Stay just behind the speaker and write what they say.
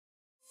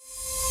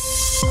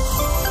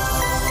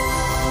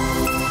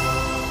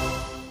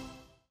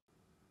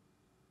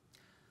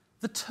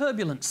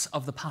turbulence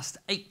of the past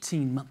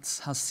 18 months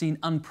has seen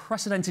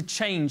unprecedented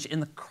change in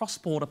the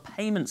cross-border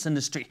payments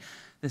industry.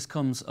 This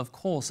comes, of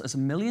course, as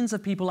millions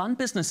of people and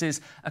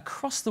businesses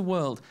across the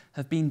world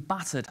have been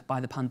battered by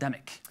the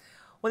pandemic.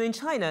 Well, in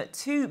China,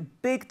 two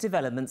big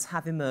developments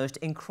have emerged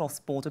in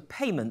cross-border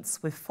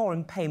payments, with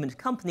foreign payment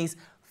companies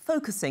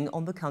focusing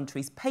on the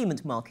country's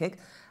payment market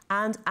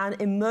and an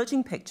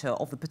emerging picture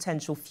of the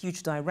potential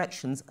future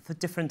directions for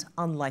different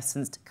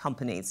unlicensed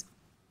companies.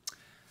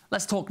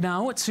 Let's talk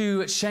now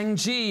to Cheng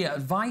Jie,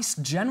 Vice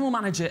General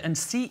Manager and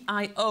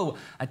CIO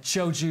at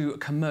Chouzhou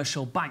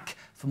Commercial Bank,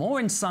 for more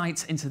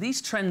insight into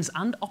these trends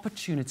and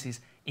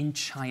opportunities in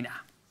China.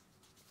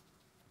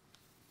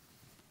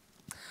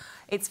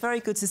 It's very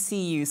good to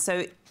see you.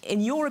 So,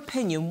 in your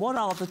opinion, what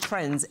are the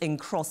trends in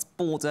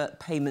cross-border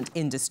payment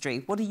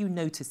industry? What are you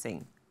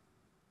noticing?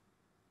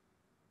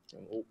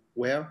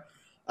 Well,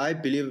 I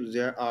believe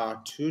there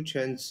are two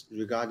trends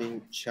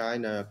regarding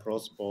China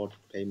cross-border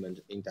payment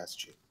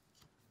industry.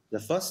 The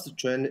first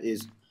trend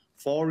is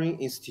foreign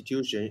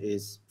institution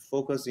is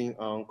focusing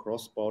on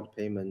cross-border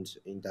payment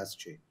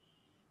industry.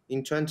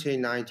 In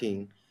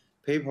 2019,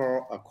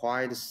 PayPal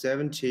acquired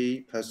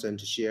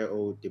 70% share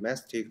of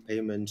domestic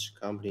payment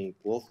company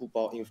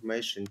Guofubao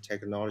Information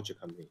Technology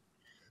Company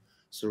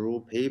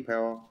through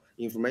PayPal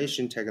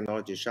Information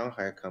Technology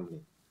Shanghai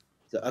Company.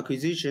 The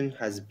acquisition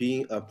has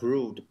been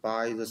approved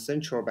by the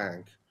central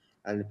bank,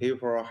 and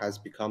PayPal has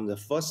become the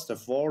first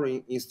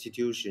foreign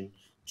institution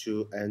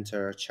to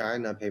enter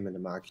China payment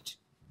market.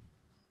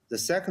 The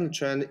second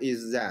trend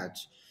is that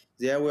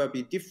there will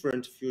be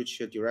different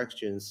future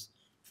directions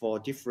for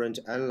different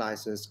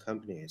unlicensed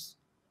companies.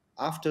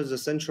 After the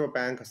central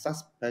bank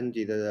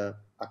suspended the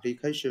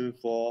application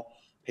for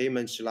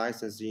payment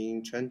license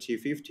in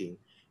 2015,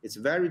 it's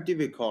very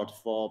difficult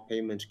for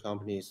payment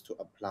companies to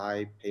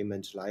apply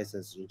payment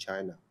license in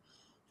China.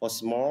 For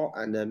small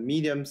and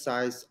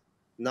medium-sized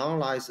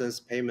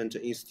non-licensed payment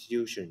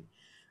institutions,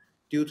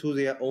 due to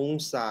their own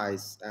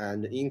size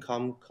and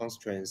income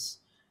constraints,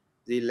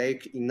 they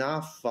lack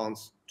enough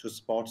funds to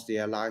support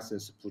their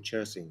license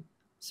purchasing.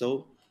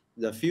 So,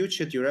 the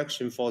future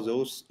direction for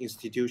those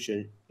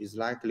institutions is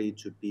likely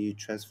to be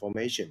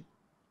transformation.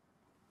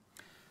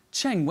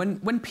 Cheng,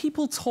 when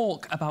people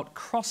talk about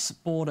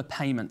cross-border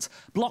payment,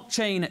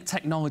 blockchain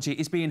technology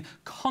is being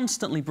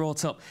constantly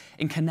brought up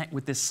in connect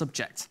with this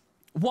subject.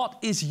 What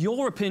is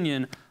your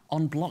opinion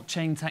on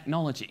blockchain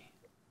technology?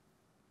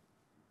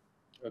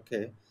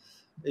 Okay.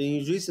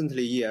 In recent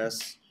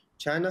years,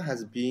 China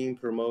has been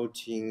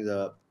promoting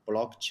the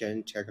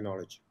blockchain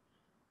technology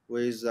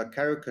with the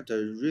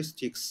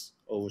characteristics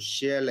of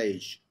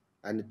shareage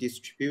and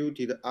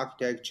distributed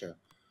architecture.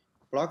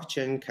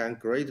 Blockchain can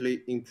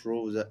greatly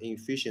improve the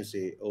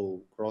efficiency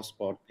of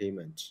cross-border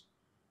payment.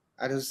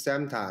 At the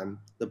same time,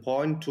 the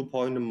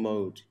point-to-point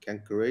mode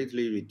can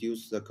greatly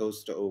reduce the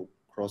cost of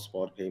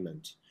cross-border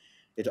payment.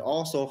 It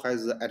also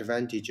has the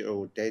advantage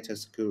of data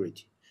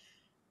security.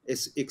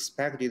 It's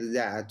expected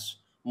that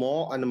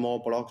more and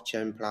more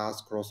blockchain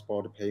plus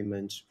cross-border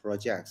payment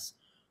projects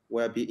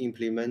will be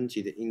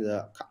implemented in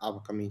the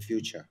upcoming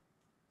future.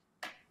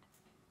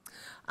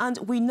 And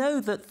we know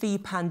that the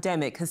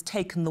pandemic has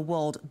taken the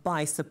world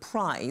by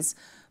surprise,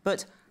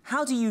 but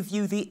how do you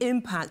view the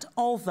impact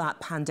of that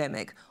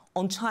pandemic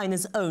on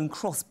China's own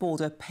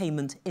cross-border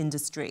payment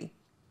industry?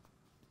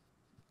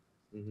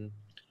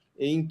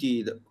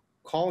 Indeed,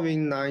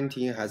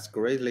 COVID-19 has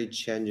greatly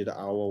changed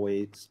our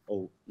ways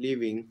of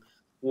living,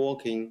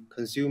 working,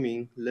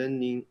 consuming,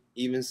 learning,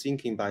 even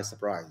thinking by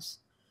surprise.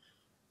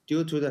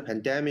 Due to the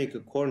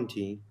pandemic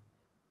quarantine,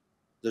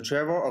 the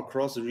travel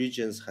across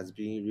regions has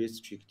been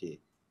restricted,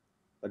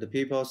 but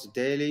people's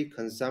daily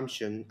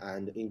consumption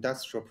and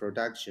industrial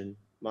production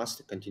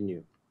must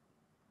continue.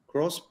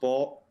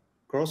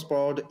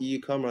 Cross-border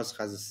e-commerce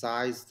has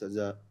seized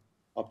the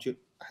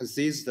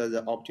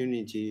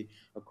opportunity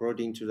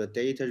according to the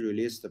data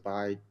released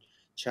by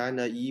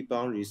China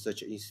E-Bond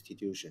Research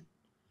Institution.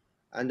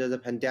 Under the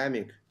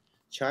pandemic,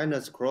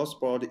 China's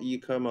cross-border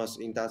e-commerce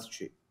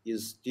industry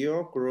is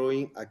still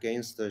growing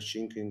against the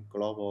shrinking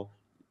global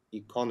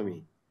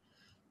economy.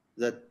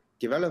 The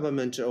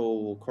development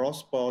of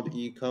cross-border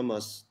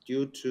e-commerce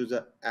due to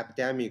the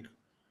epidemic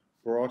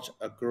brought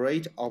a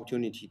great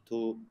opportunity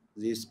to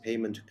these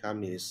payment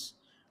companies,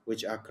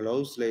 which are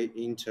closely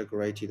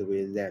integrated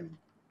with them.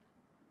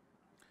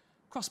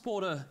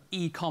 Cross-border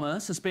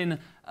e-commerce has been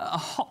a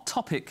hot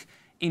topic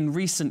in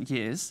recent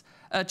years.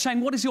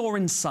 Cheng, what is your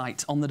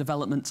insight on the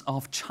development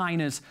of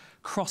China's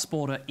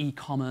cross-border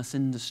e-commerce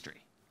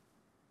industry?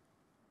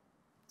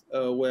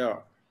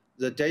 Well,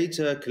 the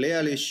data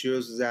clearly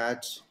shows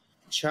that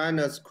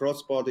China's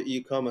cross-border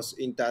e-commerce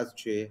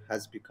industry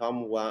has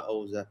become one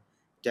of the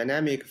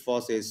dynamic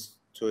forces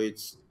to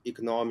its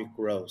economic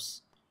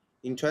growth.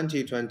 In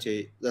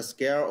 2020, the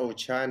scale of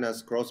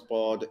China's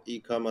cross-border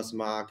e-commerce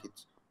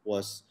market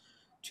was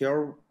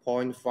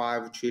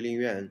 12.5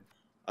 trillion yuan,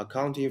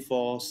 accounting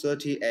for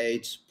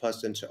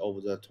 38%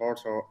 of the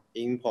total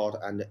import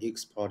and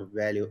export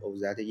value of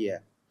that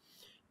year.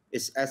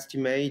 It's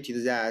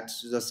estimated that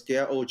the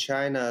scale of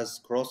China's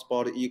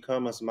cross-border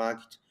e-commerce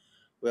market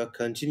will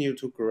continue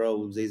to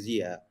grow this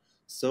year.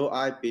 So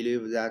I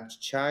believe that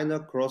China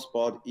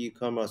cross-border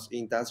e-commerce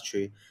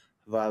industry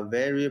have a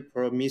very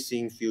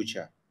promising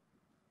future.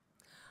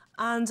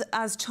 And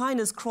as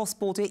China's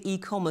cross-border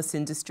e-commerce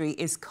industry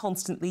is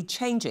constantly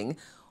changing,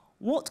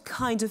 what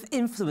kind of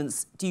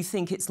influence do you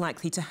think it's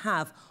likely to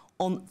have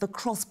on the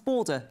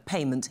cross-border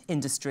payment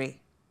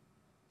industry?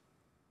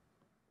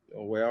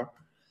 Well,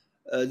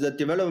 the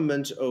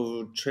development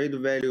of trade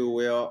value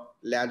will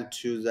lead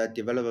to the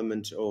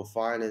development of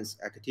finance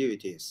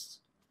activities.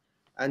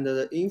 Under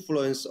the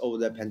influence of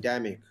the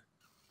pandemic,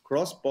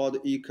 cross-border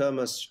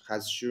e-commerce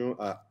has shown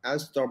an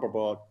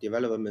unstoppable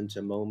development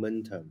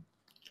momentum,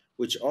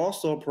 which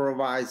also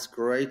provides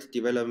great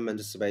development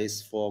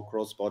space for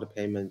cross-border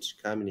payment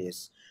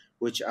companies,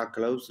 which are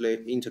closely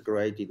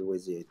integrated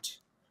with it.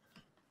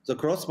 The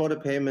cross-border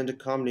payment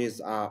companies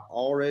are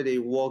already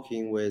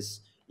working with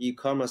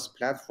e-commerce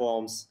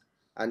platforms,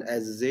 and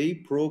as they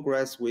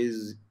progress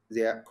with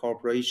their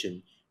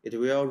cooperation, it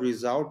will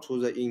result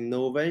to the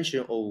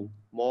innovation of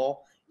more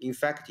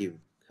effective,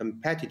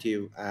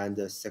 competitive,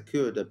 and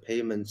secure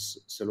payment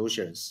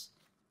solutions.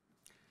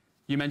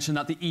 You mentioned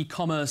that the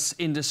e-commerce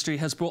industry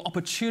has brought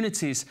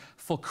opportunities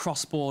for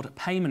cross-border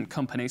payment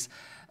companies.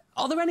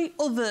 Are there any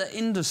other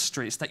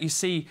industries that you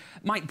see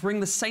might bring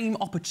the same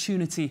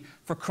opportunity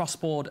for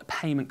cross-border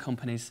payment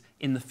companies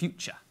in the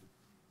future?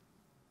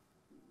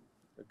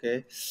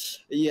 Okay.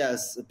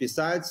 Yes,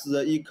 besides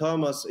the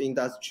e-commerce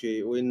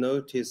industry, we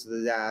noticed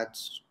that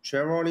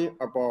traveling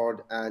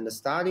abroad and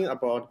studying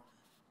abroad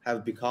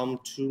have become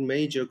two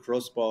major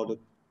cross-border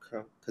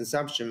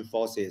consumption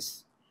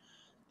forces.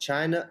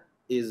 China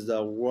is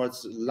the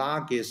world's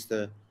largest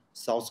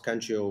source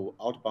country of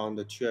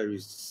outbound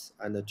tourists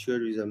and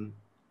tourism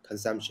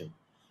consumption.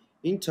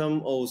 In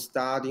terms of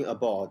studying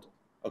abroad,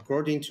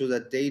 according to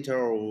the data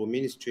of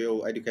Ministry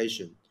of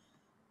Education,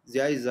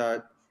 there is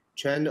a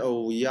trend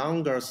of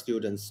younger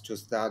students to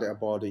study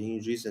abroad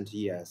in recent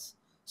years.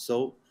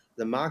 So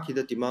the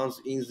market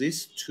demands in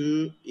these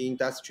two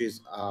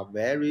industries are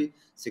very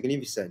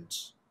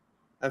significant.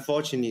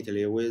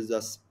 Unfortunately, with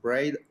the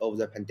spread of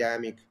the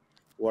pandemic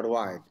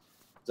worldwide,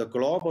 the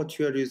global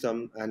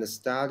tourism and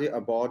study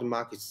abroad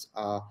markets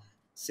are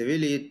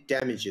severely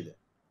damaged.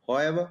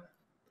 However,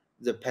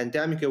 the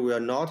pandemic will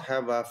not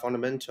have a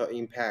fundamental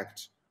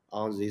impact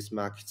on these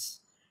markets.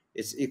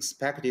 It's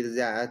expected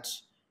that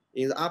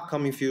in the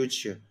upcoming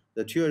future,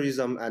 the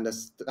tourism and the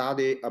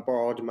study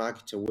abroad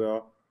market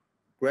will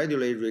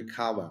gradually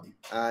recover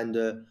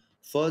and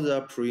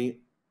further bring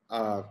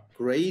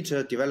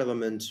greater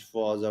development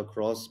for the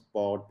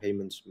cross-border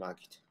payment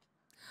market.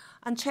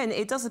 And Chen,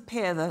 it does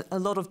appear that a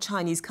lot of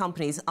Chinese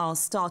companies are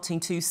starting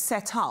to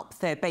set up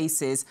their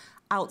bases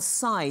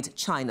outside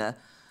China.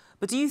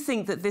 But do you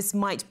think that this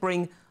might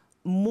bring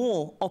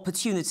more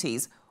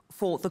opportunities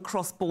for the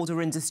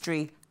cross-border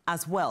industry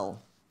as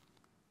well?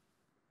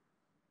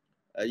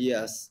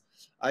 Yes,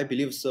 I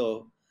believe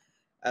so.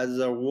 As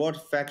a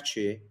world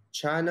factory,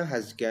 China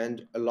has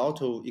gained a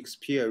lot of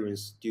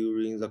experience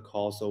during the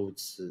course of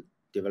its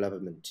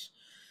development.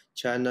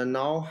 China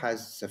now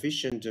has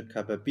sufficient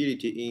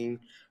capability in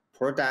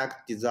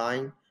product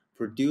design,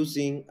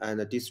 producing,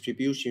 and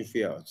distribution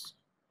fields.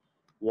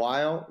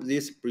 While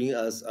this brings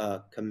us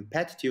a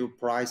competitive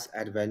price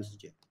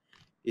advantage,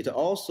 it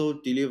also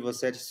delivers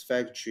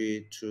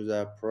satisfactory to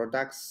the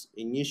product's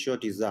initial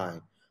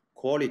design,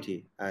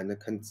 quality, and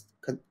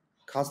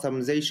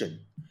customization.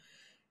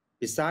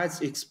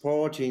 Besides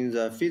exporting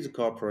the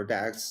physical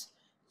products,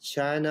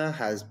 China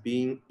has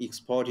been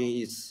exporting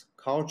its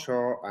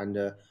cultural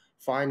and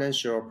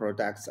financial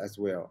products as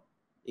well.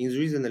 In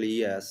recent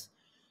years,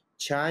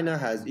 China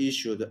has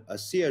issued a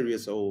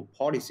series of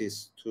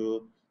policies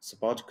to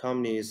support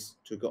companies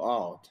to go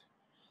out.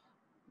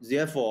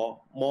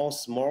 Therefore, more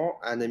small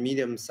and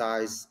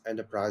medium-sized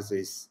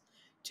enterprises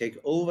take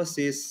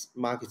overseas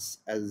markets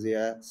as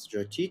their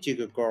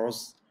strategic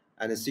goals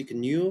and seek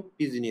new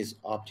business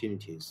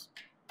opportunities.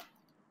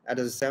 At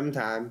the same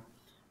time,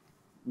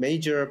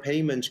 major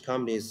payment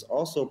companies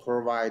also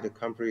provide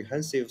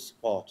comprehensive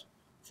support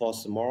for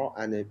small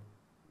and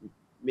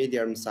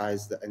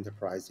medium-sized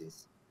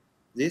enterprises.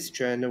 This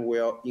trend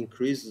will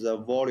increase the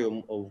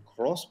volume of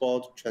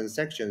cross-border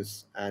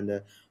transactions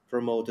and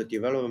promote the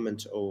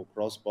development of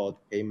cross-border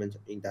payment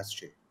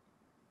industry.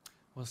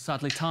 Well,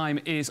 sadly, time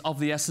is of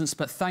the essence,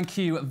 but thank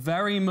you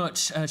very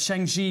much,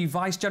 Cheng Jie,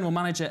 Vice General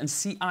Manager and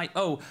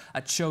CIO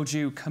at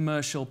Chouzhou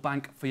Commercial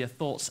Bank, for your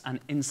thoughts and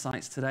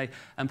insights today.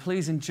 And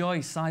please enjoy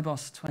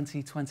Sibos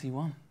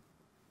 2021.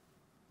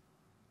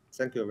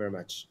 Thank you very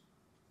much.